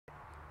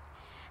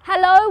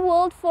Hello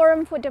World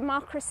Forum for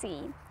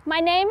Democracy.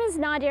 My name is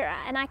Nadira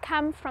and I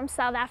come from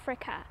South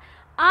Africa.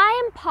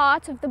 I am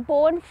part of the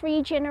Born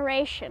Free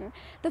generation,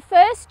 the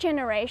first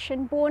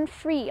generation born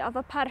free of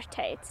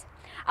apartheid.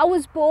 I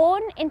was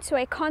born into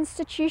a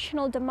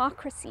constitutional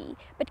democracy,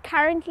 but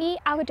currently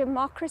our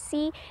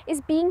democracy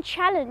is being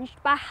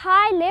challenged by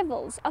high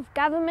levels of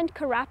government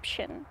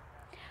corruption.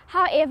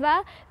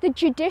 However, the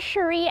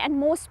judiciary and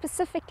more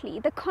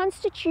specifically the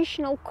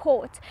Constitutional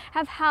Court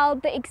have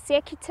held the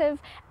executive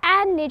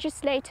and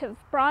legislative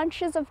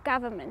branches of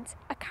government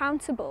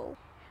accountable.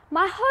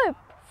 My hope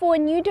for a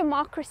new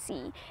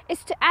democracy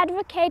is to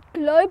advocate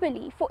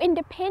globally for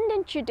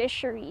independent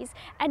judiciaries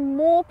and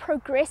more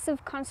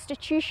progressive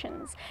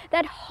constitutions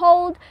that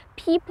hold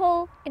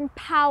people in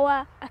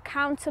power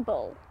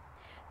accountable.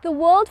 The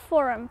World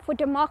Forum for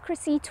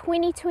Democracy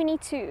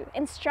 2022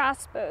 in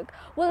Strasbourg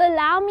will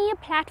allow me a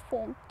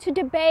platform to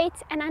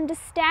debate and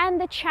understand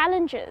the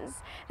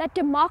challenges that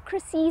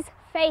democracies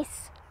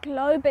face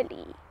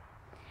globally.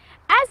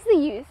 As the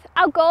youth,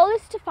 our goal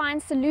is to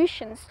find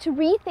solutions to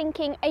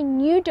rethinking a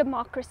new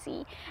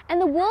democracy, and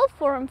the World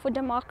Forum for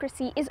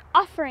Democracy is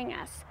offering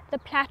us the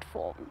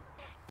platform.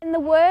 In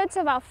the words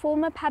of our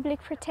former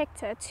public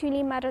protector,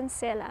 Thuli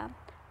Madonsela,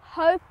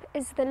 hope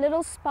is the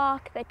little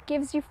spark that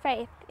gives you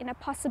faith in a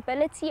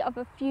possibility of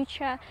a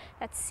future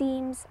that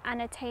seems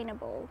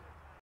unattainable.